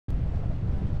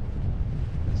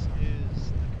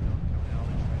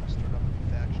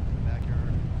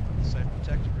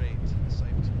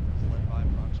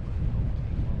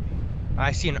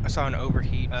I saw an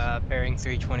overheat, bearing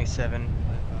 327.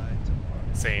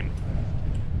 Same.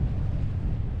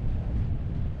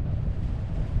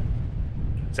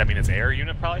 Does that mean it's air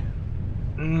unit, probably?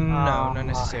 No, not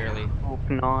necessarily. I hope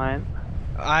not.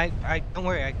 I don't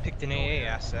worry, I picked an AA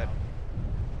asset.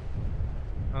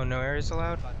 Oh, no air is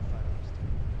allowed?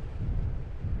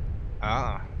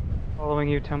 Ah. Following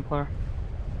you, Templar.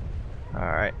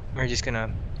 Alright, we're just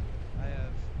gonna... I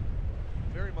have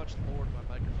very much lowered my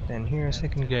microphone. Then here a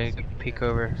second, get a peek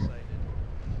over. Let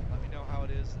me know how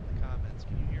it is in the comments.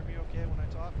 Can you hear me okay when I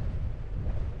talk?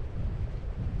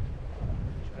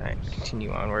 Alright,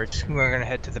 continue onwards. We're gonna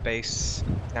head to the base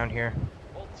down here.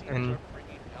 Both teams And are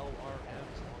bringing LRMs,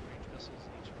 long-range missiles.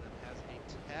 Each of them has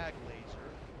a tag laser,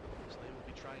 so they will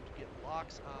be trying to get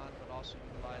locks on, but also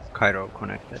utilize Cairo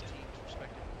connected. each team's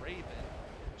respective Raven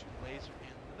to laser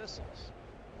in the missiles.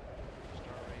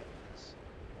 Star Raven is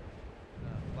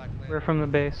Black Lantern. We're from the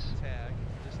base. Tag.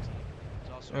 This team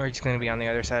is also. we're just gonna be on the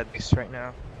other side of the base right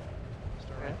now.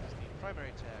 Star Raven is the primary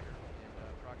tagger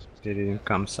and Proximus. They didn't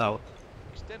come south.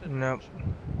 Extended Nope.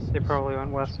 They probably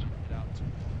went west. Get out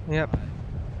to Yep. 5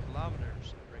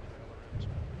 kilometers of regular LRMs.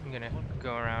 I'm gonna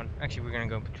go around. Actually, we're gonna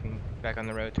go back on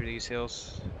the road through these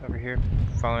hills over here,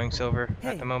 following Silver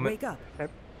at the moment. Wake up.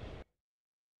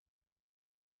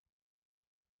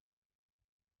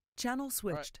 Channel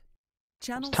switched.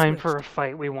 Channel It's time switched. for a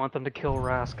fight. We want them to kill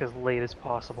Rask as late as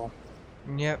possible.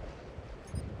 Yep.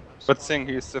 Good thing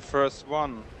he's the first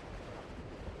one.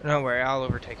 Don't worry, I'll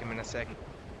overtake him in a second.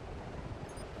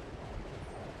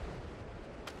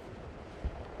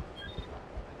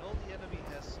 I know the enemy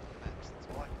has some mechs, that's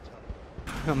all I can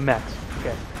tell you. No, mechs.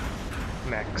 Okay.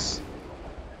 Max.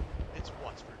 It's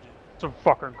what's for dude. It's a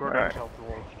fucking good Alright. intel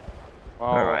tool. Wow,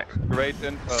 Alright. great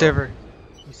info. Silver,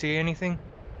 you see anything?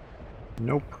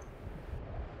 Nope.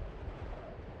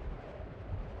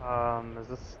 Is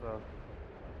this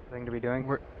the thing to be doing?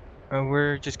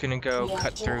 We're just gonna go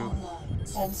cut through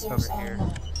over here.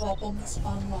 Weapons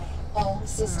online. All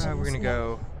systems We're gonna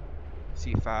go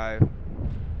C5.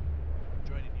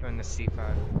 Joining you. Go in the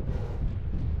C5.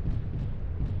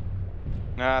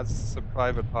 Nah, it's a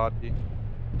private party.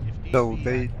 If need So be, I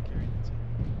they- can carry the team.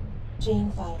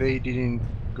 Gene file. They didn't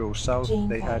go south,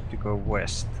 they had to go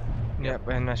west. Yep,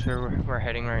 and that's where we're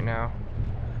heading right now.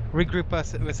 Regroup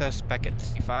us with us back at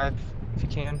C5 if you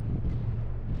can.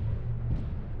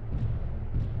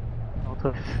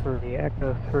 Delta 3,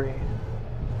 Echo 3.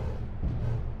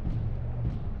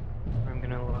 I'm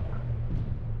gonna look.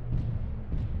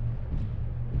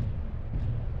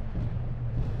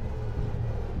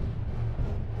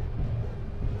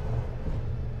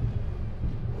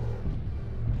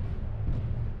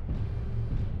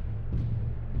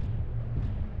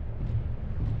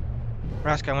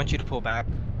 Rask, I want you to pull back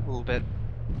a little bit.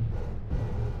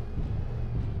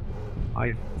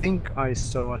 I think I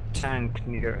saw a tank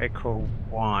near Echo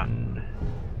 1.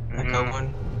 Echo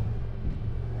 1.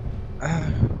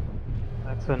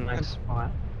 That's a nice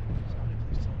spot. Somebody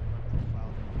please tell me my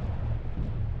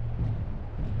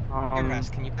profile. Here,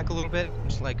 Rask, can you back a little bit?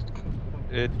 Just like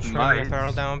It slow your might.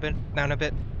 throttle down a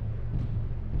bit.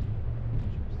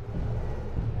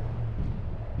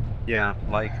 Yeah,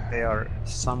 like they are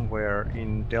somewhere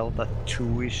in Delta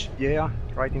 2-ish. Yeah,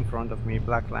 right in front of me,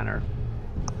 Black Lantern.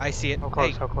 I see it. How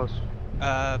close? Hey, How close?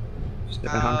 about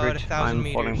 700, 1,000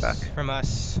 I'm falling meters back. from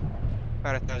us.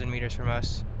 About 1,000 meters from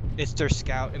us. It's their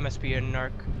scout. It must be a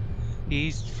narc.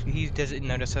 He doesn't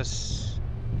notice us.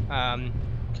 So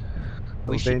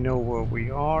We they should. know where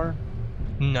we are.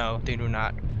 No, they do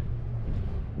not.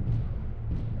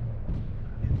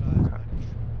 Advise my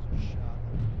controls are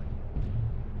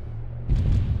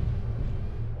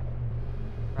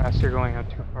shot. Rask, you're going out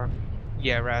too far.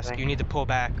 Yeah, Rask, Thank you need to pull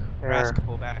back. There. Rask,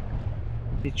 pull back.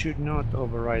 It should not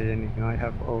override anything, I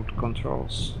have old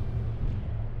controls.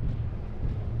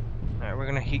 Alright, we're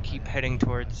gonna keep heading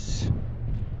towards. You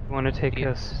want to take Yeah.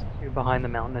 us to behind the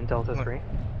mountain in Delta What? 3?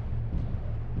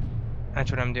 That's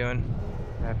what I'm doing.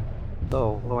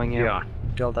 So, Blowing you. yeah,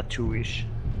 Delta 2-ish.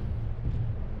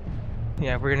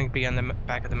 Yeah, we're gonna be on the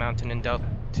back of the mountain in Delta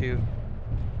 2.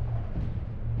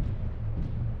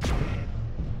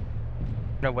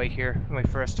 No, wait here. Wait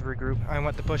for us to regroup. I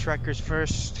want the bushwhackers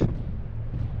first.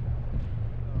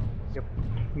 Yep.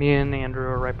 Me and Andrew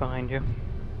are right behind you.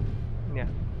 Yeah.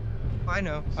 I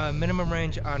know. Minimum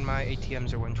range on my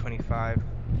ATMs are 125.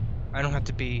 I don't have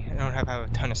to have a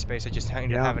ton of space. I just need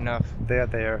to Yeah. have enough. They're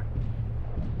there.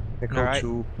 Echo Alright.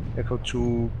 2, Echo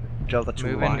 2, Delta 2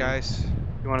 Move in, line. guys.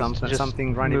 You want us to just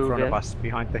Something right in move front in? of us,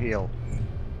 behind the hill.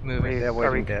 Move it. They're Are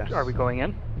waiting we, there. are we going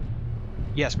in?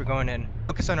 Yes, we're going in.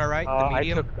 Focus on our right, the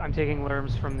medium. I'm taking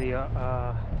alarms from the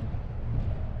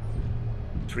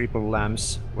triple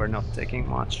lamps. We're not taking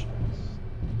much.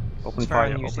 Open Fire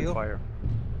fire, on you, open Seal. fire.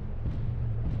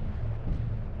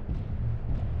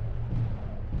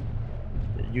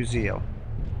 UZL.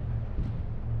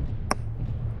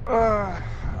 I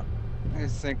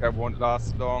think I won't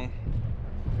last long.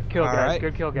 Good kill, guys. Alright,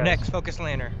 Good kill, guys. Next, focus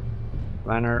Lanner.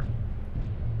 Lanner.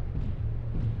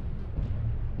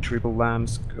 Triple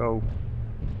lamps, go.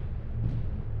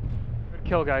 Good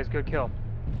kill, guys. Good kill.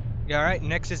 Yeah, alright,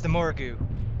 next is the Moragoo.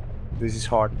 This is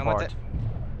hard I want part.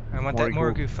 I want that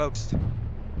Moragoo. Moragoo focused.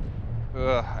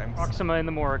 I'm Proxima in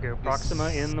the Moragoo. Proxima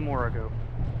in the Moragoo.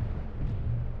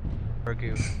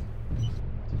 Moragoo.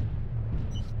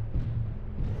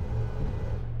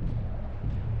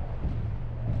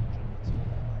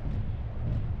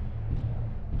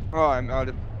 Oh, I'm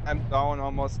down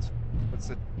almost. That's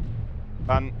it.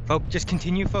 Done. Just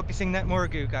continue focusing that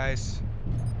Moragoo, guys.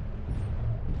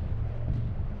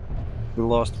 We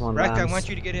lost one Wreck, I lance. want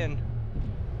you to get in.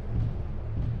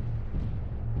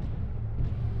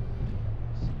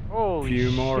 Holy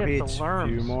Few more shit, hits. the lerms.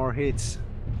 Few more hits.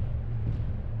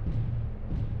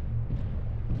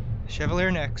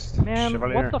 Chevalier next. Man,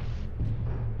 Chevalier. what the f...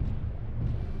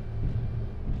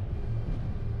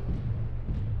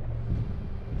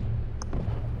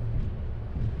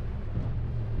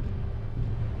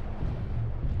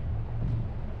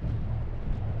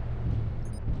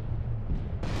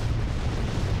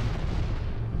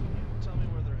 Tell me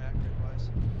where they're at grid-wise.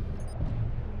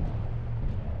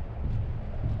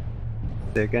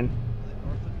 Say again. Are they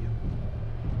north of you?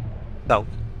 South.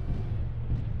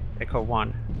 Echo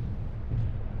 1.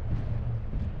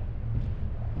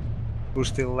 Who's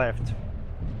still left?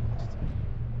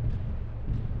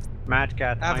 Mad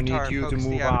Cat, I Avatar, need you to focus the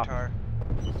move up. Avatar.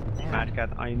 Mad Cat,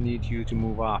 I need you to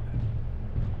move up.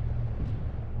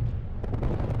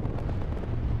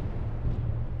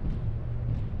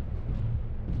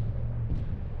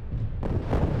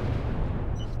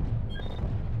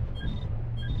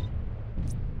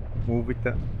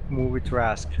 Move with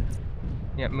Rask.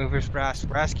 Yeah, movers Rask.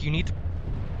 Rask, you need to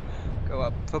go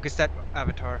up. Focus that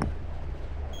Avatar. Fire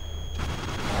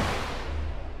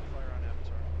on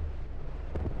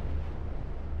Avatar.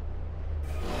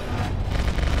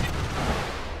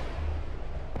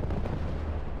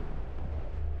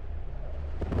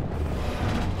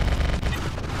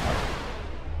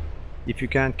 If you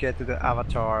can't get to the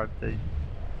Avatar, the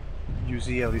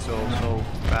UZL is also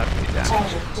badly damaged.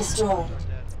 Target destroyed.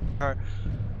 Dead.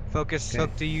 Focus, Okay.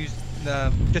 hope to use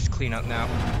the this cleanup now.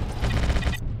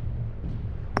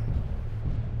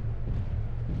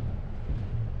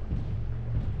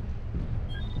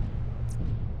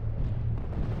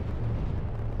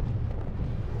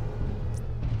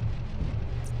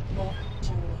 Lock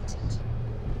terminated.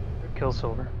 Good kill,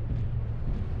 Silver.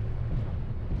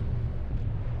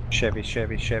 Chevy,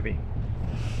 Chevy, Chevy.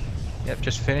 Yep,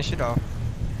 just finish it off.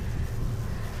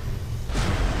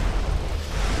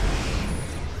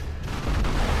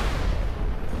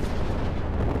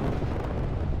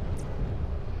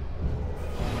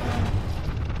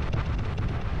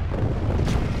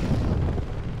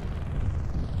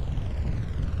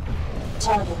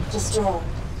 Target destroyed.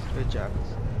 Good job.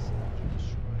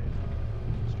 Destroy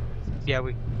Yeah,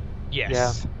 we.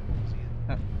 Yes.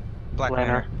 Black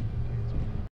Lanner. Lanner.